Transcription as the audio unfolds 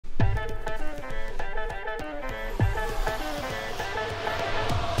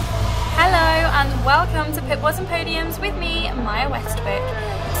welcome to Pitboards and Podiums with me, Maya Westwick.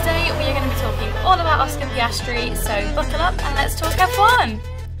 Today we are going to be talking all about Oscar Piastri, so buckle up and let's talk F1!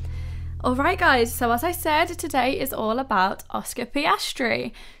 Alright guys, so as I said, today is all about Oscar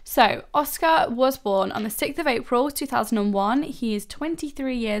Piastri. So, Oscar was born on the 6th of April 2001, he is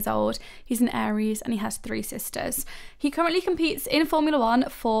 23 years old, he's an Aries and he has 3 sisters. He currently competes in Formula 1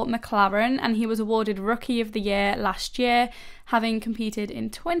 for McLaren and he was awarded Rookie of the Year last year, having competed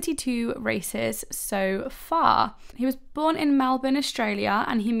in 22 races so far. He was born in Melbourne, Australia,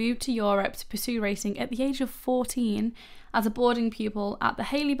 and he moved to Europe to pursue racing at the age of 14 as a boarding pupil at the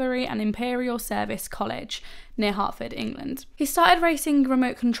Haileybury and Imperial Service College near Hertford, England. He started racing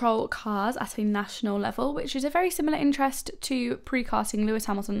remote control cars at a national level, which is a very similar interest to pre-karting Lewis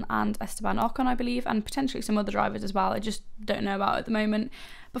Hamilton and Esteban Ocon, I believe, and potentially some other drivers as well, I just don't know about at the moment,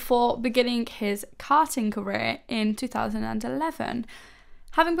 before beginning his karting career in 2011.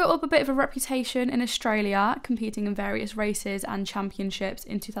 Having built up a bit of a reputation in Australia, competing in various races and championships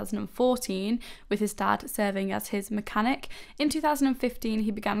in 2014, with his dad serving as his mechanic, in 2015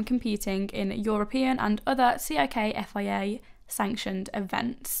 he began competing in European and other CIK FIA sanctioned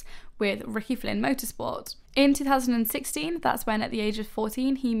events with Ricky Flynn Motorsport. In 2016, that's when at the age of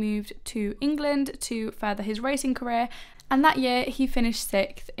 14 he moved to England to further his racing career, and that year he finished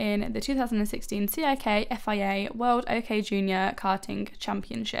 6th in the 2016 CIK FIA World OK Junior Karting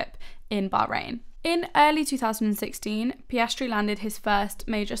Championship in Bahrain. In early 2016, Piastri landed his first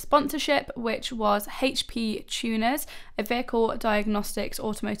major sponsorship, which was HP Tuners, a vehicle diagnostics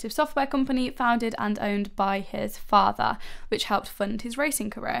automotive software company founded and owned by his father, which helped fund his racing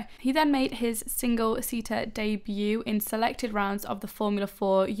career. He then made his single-seater debut in selected rounds of the Formula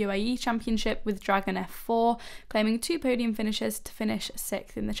 4 UAE Championship with Dragon F4, claiming 2 podium finishes to finish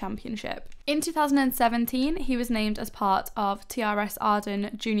 6th in the championship. In 2017, he was named as part of TRS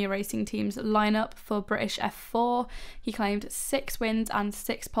Arden Junior Racing Team's lineup for British F4. He claimed 6 wins and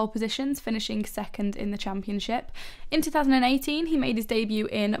 6 pole positions, finishing 2nd in the championship. In 2018, he made his debut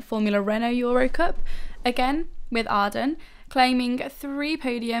in Formula Renault Euro Cup, again with Arden, claiming 3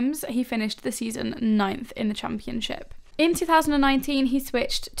 podiums. He finished the season 9th in the championship. In 2019, he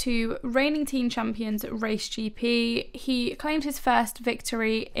switched to reigning team champions Race GP. He claimed his first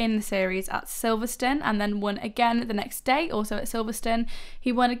victory in the series at Silverstone and then won again the next day, also at Silverstone.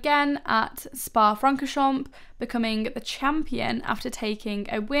 He won again at Spa-Francorchamps, becoming the champion after taking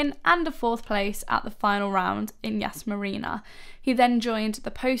a win and a 4th place at the final round in Yas Marina. He then joined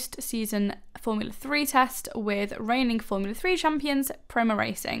the post-season Formula 3 test with reigning Formula 3 champions Prema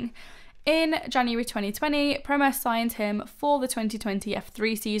Racing. In January 2020, Prema signed him for the 2020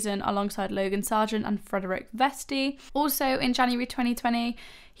 F3 season alongside Logan Sargent and Frederick Vesti. Also in January 2020,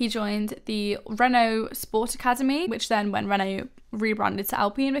 he joined the Renault Sport Academy, which then, when Renault rebranded to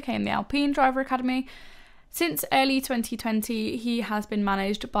Alpine, became the Alpine Driver Academy. Since early 2020, he has been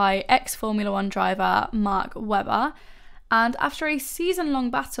managed by ex-Formula 1 driver Mark Webber. And after a season-long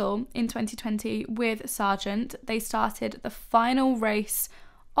battle in 2020 with Sargent, they started the final race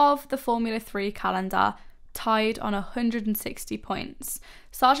of the Formula 3 calendar, tied on 160 points.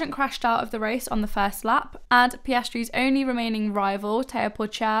 Sargent crashed out of the race on the first lap, and Piastri's only remaining rival, Teo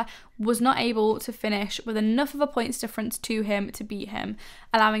Pourchaire, was not able to finish with enough of a points difference to him to beat him,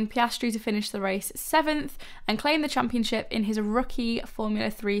 allowing Piastri to finish the race 7th and claim the championship in his rookie Formula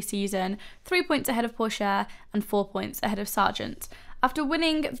 3 season, 3 points ahead of Pourchaire and 4 points ahead of Sargent. After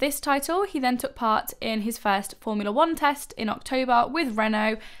winning this title, he then took part in his first Formula 1 test in October with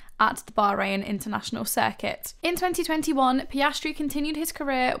Renault at the Bahrain International Circuit. In 2021, Piastri continued his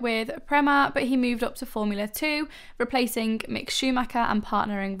career with Prema, but he moved up to Formula 2, replacing Mick Schumacher and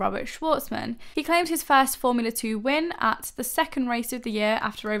partnering Robert Schwartzman. He claimed his first Formula 2 win at the 2nd race of the year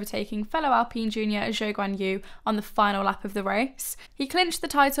after overtaking fellow Alpine junior Zhou Guanyu on the final lap of the race. He clinched the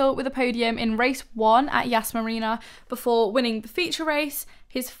title with a podium in race 1 at Yas Marina before winning the feature race,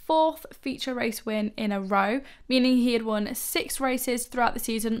 his 4th feature race win in a row, meaning he had won 6 races throughout the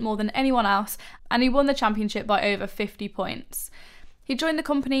season, more than anyone else, and he won the championship by over 50 points. He joined the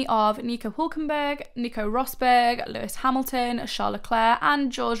company of Nico Hülkenberg, Nico Rosberg, Lewis Hamilton, Charles Leclerc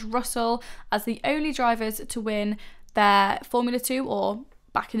and George Russell as the only drivers to win their Formula 2 or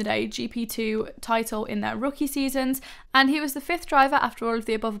back in the day GP2 title in their rookie seasons, and he was the 5th driver after all of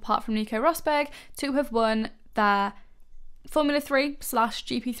the above apart from Nico Rosberg to have won their Formula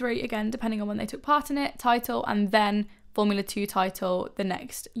 3/GP3, again depending on when they took part in it, title, and then Formula 2 title the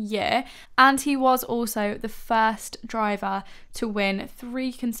next year. And he was also the first driver to win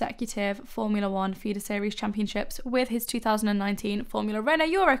 3 consecutive Formula 1 feeder series championships with his 2019 Formula Renault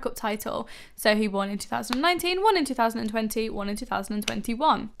Euro Cup title. So he won in 2019, won in 2020, won in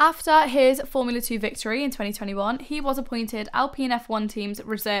 2021. After his Formula 2 victory in 2021, he was appointed Alpine F1 team's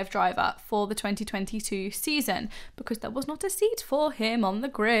reserve driver for the 2022 season because there was not a seat for him on the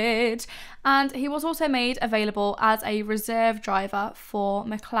grid. And he was also made available as a reserve driver for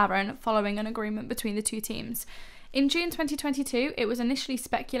McLaren following an agreement between the two teams. In June 2022, it was initially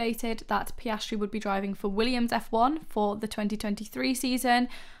speculated that Piastri would be driving for Williams F1 for the 2023 season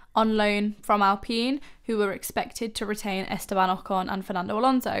on loan from Alpine, who were expected to retain Esteban Ocon and Fernando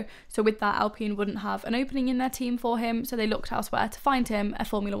Alonso. So with that, Alpine wouldn't have an opening in their team for him, so they looked elsewhere to find him a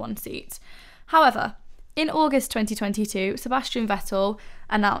Formula 1 seat. However, in August 2022, Sebastian Vettel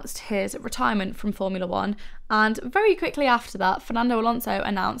announced his retirement from Formula 1, and very quickly after that, Fernando Alonso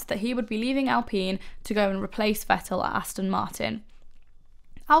announced that he would be leaving Alpine to go and replace Vettel at Aston Martin.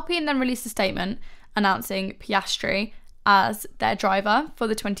 Alpine then released a statement announcing Piastri as their driver for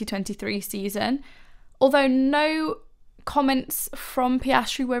the 2023 season, although no comments from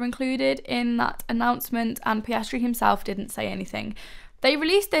Piastri were included in that announcement, and Piastri himself didn't say anything. They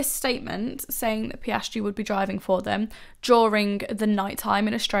released this statement saying that Piastri would be driving for them during the night time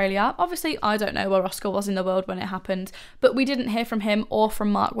in Australia. Obviously, I don't know where Oscar was in the world when it happened, but we didn't hear from him or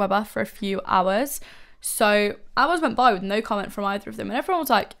from Mark Webber for a few hours. So hours went by with no comment from either of them, and everyone was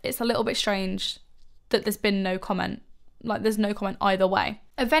like, it's a little bit strange that there's been no comment. Like, there's no comment either way.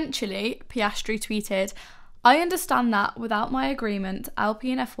 Eventually, Piastri tweeted, "I understand that without my agreement,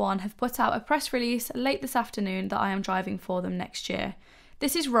 Alpine F1 have put out a press release late this afternoon that I am driving for them next year.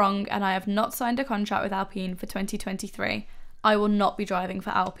 This is wrong, and I have not signed a contract with Alpine for 2023. I will not be driving for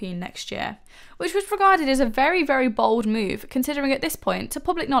Alpine next year," which was regarded as a very, very bold move, considering at this point, to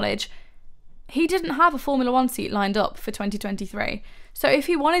public knowledge, he didn't have a Formula 1 seat lined up for 2023. So if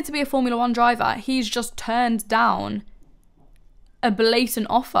he wanted to be a Formula 1 driver, he's just turned down a blatant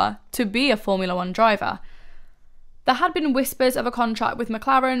offer to be a Formula 1 driver. There had been whispers of a contract with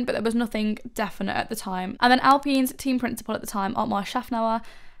McLaren, but there was nothing definite at the time. And then Alpine's team principal at the time, Otmar Schaffnauer,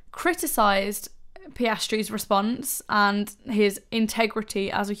 criticised Piastri's response and his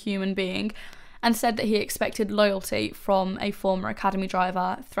integrity as a human being, and said that he expected loyalty from a former academy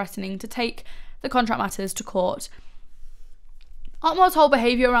driver, threatening to take the contract matters to court. Otmar's whole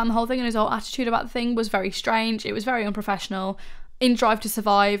behaviour around the whole thing and his whole attitude about the thing was very strange. It was very unprofessional. In Drive to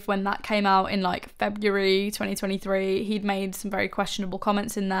Survive, when that came out in like February 2023, he'd made some very questionable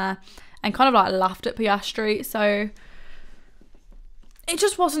comments in there and kind of like laughed at Piastri. So it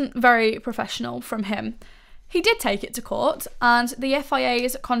just wasn't very professional from him. He did take it to court, and the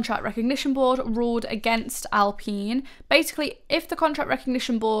FIA's Contract Recognition Board ruled against Alpine. Basically, if the Contract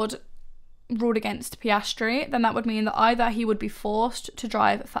Recognition Board ruled against Piastri, then that would mean that either he would be forced to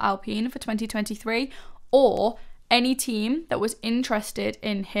drive for Alpine for 2023, or any team that was interested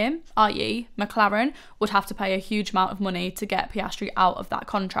in him, i.e. McLaren, would have to pay a huge amount of money to get Piastri out of that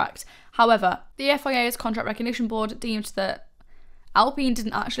contract. However, the FIA's Contract Recognition Board deemed that Alpine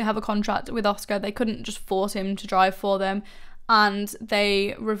didn't actually have a contract with Oscar. They couldn't just force him to drive for them, and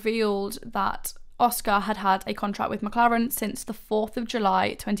they revealed that Oscar had had a contract with McLaren since the 4th of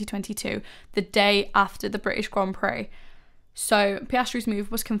July 2022, the day after the British Grand Prix. So Piastri's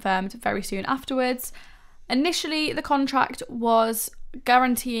move was confirmed very soon afterwards. Initially, the contract was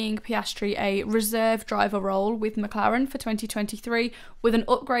guaranteeing Piastri a reserve driver role with McLaren for 2023, with an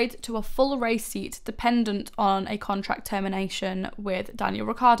upgrade to a full race seat dependent on a contract termination with Daniel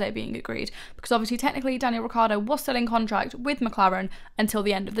Ricciardo being agreed, because obviously technically Daniel Ricciardo was still in contract with McLaren until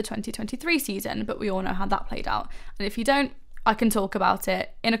the end of the 2023 season, but we all know how that played out. And if you don't, I can talk about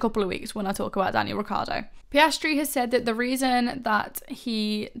it in a couple of weeks when I talk about Daniel Ricciardo. Piastri has said that the reason that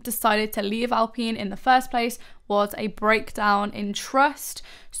he decided to leave Alpine in the first place was a breakdown in trust.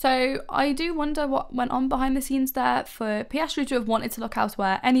 So I do wonder what went on behind the scenes there for Piastri to have wanted to look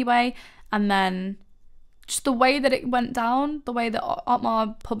elsewhere anyway, and then just the way that it went down, the way that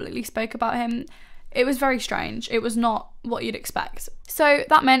Otmar publicly spoke about him, it was very strange. It was not what you'd expect. So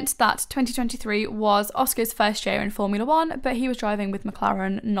that meant that 2023 was Oscar's first year in Formula 1, but he was driving with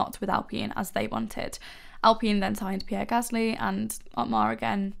McLaren, not with Alpine as they wanted. Alpine then signed Pierre Gasly, and Otmar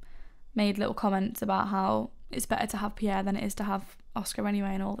again made little comments about how it's better to have Pierre than it is to have Oscar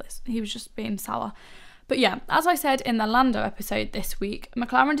anyway and all this. He was just being sour. But yeah, as I said in the Lando episode this week,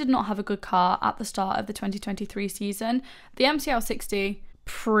 McLaren did not have a good car at the start of the 2023 season. The MCL60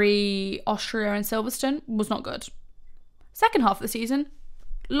 pre-Austria and Silverstone was not good. Second half of the season,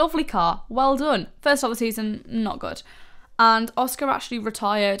 lovely car, well done. First of the season, not good. And Oscar actually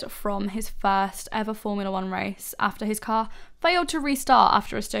retired from his first ever Formula 1 race after his car failed to restart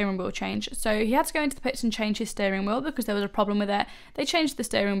after a steering wheel change. So he had to go into the pits and change his steering wheel because there was a problem with it. They changed the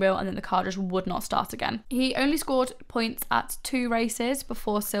steering wheel and then the car just would not start again. He only scored points at 2 races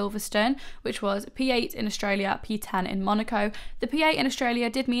before Silverstone, which was P8 in Australia, P10 in Monaco. The P8 in Australia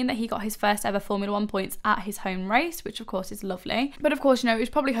did mean that he got his first ever Formula 1 points at his home race, which of course is lovely. But of course, you know, he was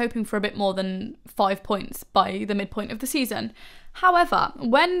probably hoping for a bit more than 5 points by the midpoint of the season. However,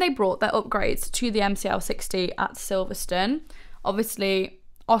 when they brought their upgrades to the MCL60 at Silverstone, obviously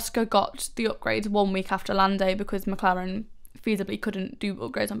Oscar got the upgrades 1 week after Lando because McLaren feasibly couldn't do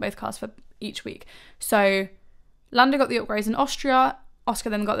upgrades on both cars for each week. So Lando got the upgrades in Austria, Oscar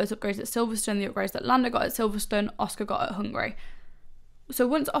then got those upgrades at Silverstone, the upgrades that Lando got at Silverstone, Oscar got at Hungary. So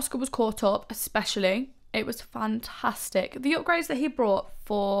once Oscar was caught up, especially, it was fantastic. The upgrades that they brought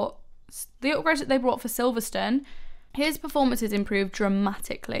for Silverstone, his performances improved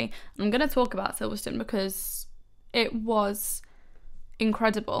dramatically. I'm going to talk about Silverstone because it was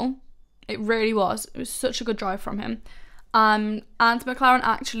incredible. It really was. It was such a good drive from him. And McLaren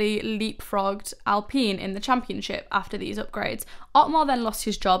actually leapfrogged Alpine in the championship after these upgrades. Otmar then lost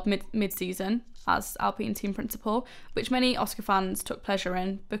his job mid-season as Alpine team principal, which many Oscar fans took pleasure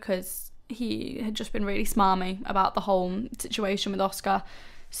in because he had just been really smarmy about the whole situation with Oscar.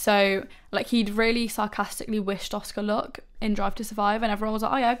 So, like, he'd really sarcastically wished Oscar luck in Drive to Survive, and everyone was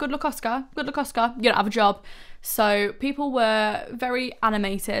like, oh yeah, good luck, Oscar. Good luck, Oscar. You don't have a job. So people were very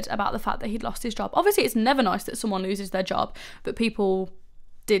animated about the fact that he'd lost his job. Obviously, it's never nice that someone loses their job, but people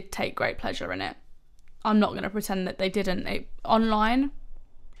did take great pleasure in it. I'm not going to pretend that they didn't. Online,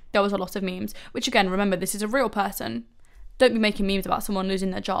 there was a lot of memes, which again, remember, this is a real person. Don't be making memes about someone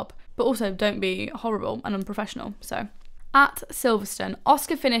losing their job, but also don't be horrible and unprofessional. So at Silverstone,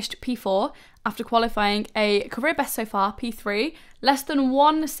 Oscar finished P4 after qualifying a career best so far, P3, less than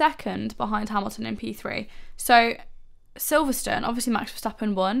 1 second behind Hamilton in P3. So Silverstone, obviously Max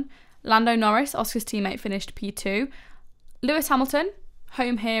Verstappen won. Lando Norris, Oscar's teammate, finished P2. Lewis Hamilton,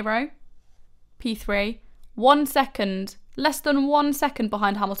 home hero, P3. 1 second, less than 1 second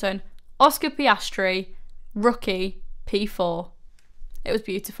behind Hamilton. Oscar Piastri, rookie, P4. It was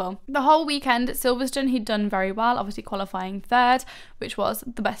beautiful. The whole weekend at Silverstone, he'd done very well, obviously qualifying 3rd, which was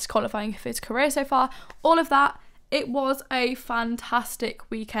the best qualifying of his career so far. All of that, it was a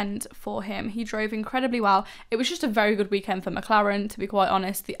fantastic weekend for him. He drove incredibly well. It was just a very good weekend for McLaren, to be quite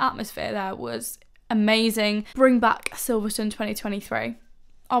honest. The atmosphere there was amazing. Bring back Silverstone 2023.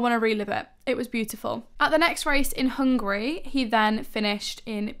 I want to relive it. It was beautiful. At the next race in Hungary, he then finished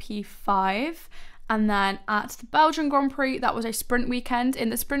in P5. And then at the Belgian Grand Prix, that was a sprint weekend. In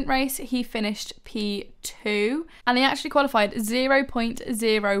the sprint race, he finished P2. And he actually qualified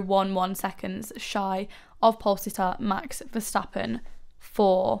 0.011 seconds shy of pole sitter Max Verstappen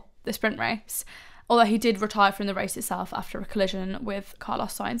for the sprint race. Although he did retire from the race itself after a collision with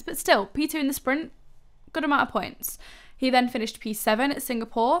Carlos Sainz. But still, P2 in the sprint, good amount of points. He then finished P7 at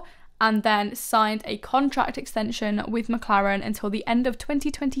Singapore and then signed a contract extension with McLaren until the end of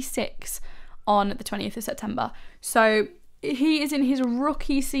 2026. On the 20th of September. So he is in his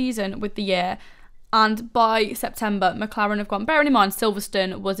rookie season with the year, and by September McLaren have gone, bearing in mind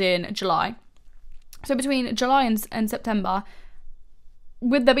Silverstone was in July, so between July and September,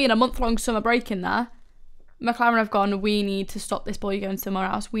 with there being a month-long summer break in there, McLaren have gone, we need to stop this boy going somewhere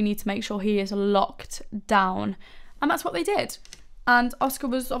else. We need to make sure he is locked down, and that's what they did. And Oscar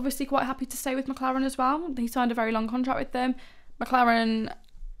was obviously quite happy to stay with McLaren as well. He signed a very long contract with them. McLaren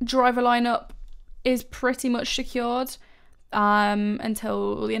driver lineup is pretty much secured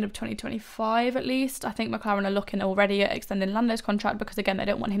until the end of 2025 at least. I think McLaren are looking already at extending Lando's contract because, again, they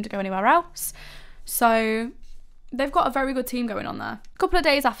don't want him to go anywhere else. So they've got a very good team going on there. A couple of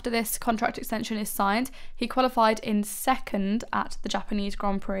days after this contract extension is signed, he qualified in 2nd at the Japanese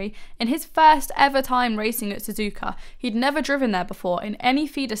Grand Prix in his first ever time racing at Suzuka. He'd never driven there before in any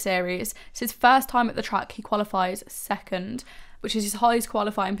feeder series. It's his first time at the track. He qualifies 2nd, which is his highest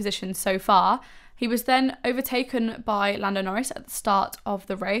qualifying position so far. He was then overtaken by Lando Norris at the start of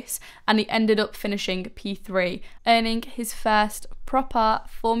the race, and he ended up finishing P3, earning his first proper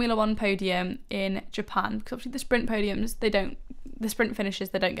Formula 1 podium in Japan. Because obviously the sprint podiums, the sprint finishes,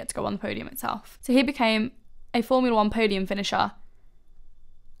 they don't get to go on the podium itself. So he became a Formula 1 podium finisher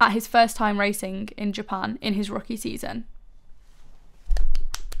at his first time racing in Japan in his rookie season.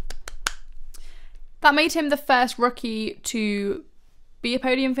 That made him the first rookie to be a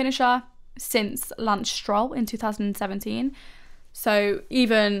podium finisher since Lance Stroll in 2017. So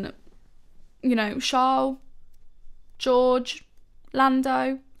even, you know, Charles, George,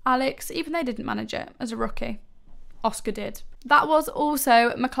 Lando, Alex, even they didn't manage it as a rookie. Oscar did. That was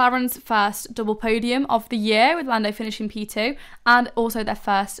also McLaren's first double podium of the year, with Lando finishing P2, and also their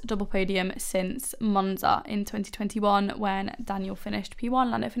first double podium since Monza in 2021 when Daniel finished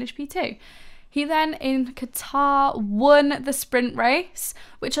P1, Lando finished P2. He then, in Qatar, won the sprint race,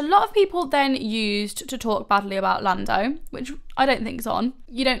 which a lot of people then used to talk badly about Lando, which I don't think is on.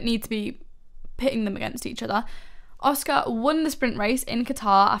 You don't need to be pitting them against each other. Oscar won the sprint race in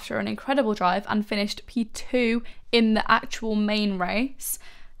Qatar after an incredible drive and finished P2 in the actual main race.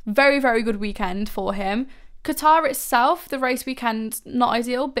 Very, very good weekend for him. Qatar itself, the race weekend, not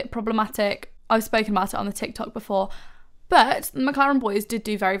ideal, bit problematic. I've spoken about it on the TikTok before. But the McLaren boys did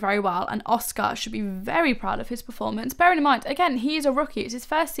do very, very well, and Oscar should be very proud of his performance. Bearing in mind, again, he is a rookie. It's his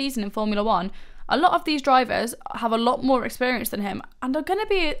first season in Formula 1. A lot of these drivers have a lot more experience than him and are going to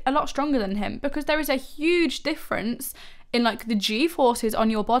be a lot stronger than him, because there is a huge difference in like the G-forces on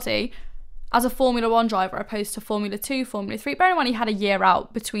your body as a Formula 1 driver opposed to Formula 2, Formula 3. Bearing in mind he had a year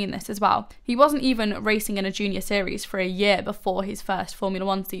out between this as well. He wasn't even racing in a junior series for a year before his first Formula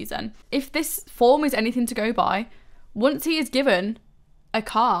 1 season. If this form is anything to go by, once he is given a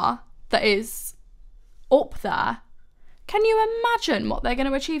car that is up there, can you imagine what they're going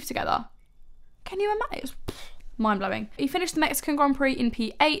to achieve together? Can you imagine? It's mind-blowing. He finished the Mexican Grand Prix in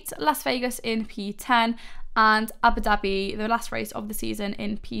P8, Las Vegas in P10, and Abu Dhabi, the last race of the season,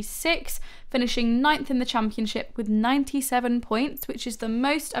 in P6, finishing 9th in the championship with 97 points, which is the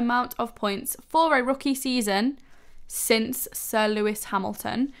most amount of points for a rookie season since Sir Lewis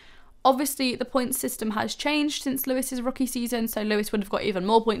Hamilton. Obviously, the points system has changed since Lewis's rookie season, so Lewis would have got even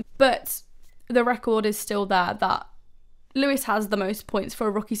more points, but the record is still there that Lewis has the most points for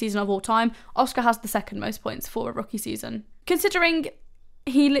a rookie season of all time. Oscar has the second most points for a rookie season. Considering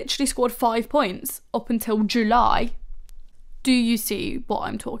he literally scored 5 points up until July, do you see what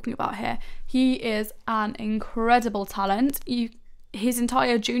I'm talking about here? He is an incredible talent. His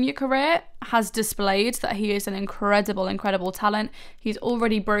entire junior career has displayed that he is an incredible, incredible talent. He's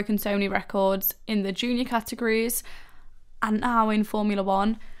already broken so many records in the junior categories and now in Formula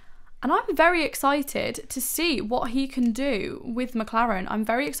 1. And I'm very excited to see what he can do with McLaren. I'm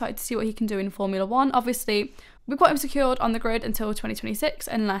very excited to see what he can do in Formula 1. Obviously, we've got him secured on the grid until 2026,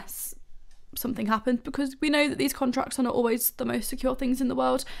 unless something happens, because we know that these contracts are not always the most secure things in the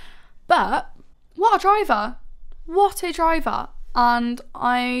world. But what a driver! What a driver! And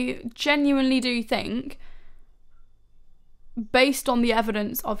I genuinely do think, based on the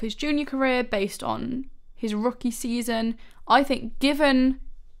evidence of his junior career, based on his rookie season, I think given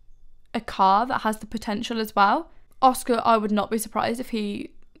a car that has the potential as well, Oscar, I would not be surprised if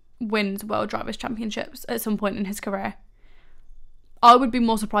he wins World Drivers' Championships at some point in his career. I would be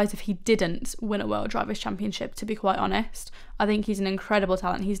more surprised if he didn't win a World Drivers' Championship, to be quite honest. I think he's an incredible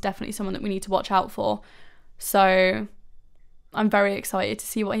talent. He's definitely someone that we need to watch out for. So I'm very excited to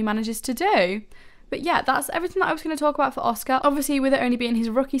see what he manages to do. But yeah, that's everything that I was going to talk about for Oscar. Obviously, with it only being his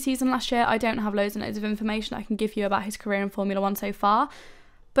rookie season last year, I don't have loads and loads of information I can give you about his career in Formula 1 so far.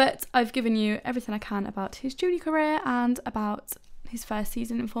 But I've given you everything I can about his junior career and about his first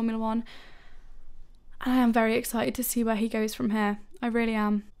season in Formula 1. And I am very excited to see where he goes from here. I really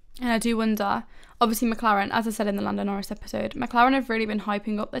am. And I do wonder, obviously McLaren, as I said in the Lando Norris episode, McLaren have really been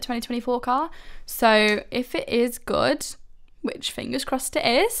hyping up their 2024 car. So if it is good, which fingers crossed it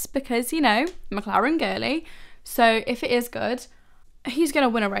is, because, you know, McLaren girly. So if it is good, he's going to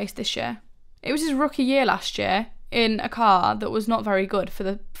win a race this year. It was his rookie year last year in a car that was not very good for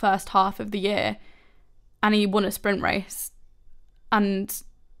the first half of the year, and he won a sprint race and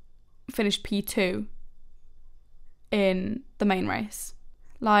finished P2 in the main race.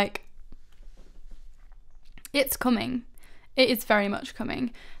 Like, it's coming. It is very much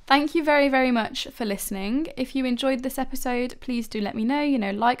coming. Thank you very, very much for listening. If you enjoyed this episode, please do let me know. You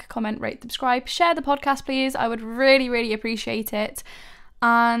know, like, comment, rate, subscribe, share the podcast, please. I would really, really appreciate it.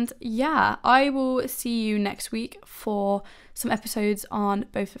 And yeah, I will see you next week for some episodes on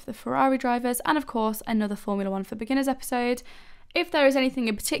both of the Ferrari drivers and, of course, another Formula 1 for Beginners episode. If there is anything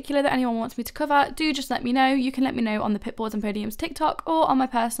in particular that anyone wants me to cover, do just let me know. You can let me know on the Pitboards and Podiums TikTok or on my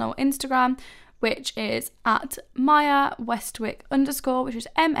personal Instagram, which is at Maya Westwick _, which is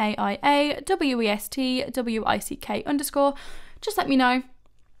MAIAWESTWICK _. Just let me know.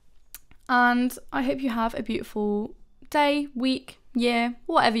 And I hope you have a beautiful day, week, year,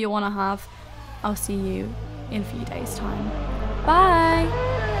 whatever you want to have. I'll see you in a few days' time. Bye!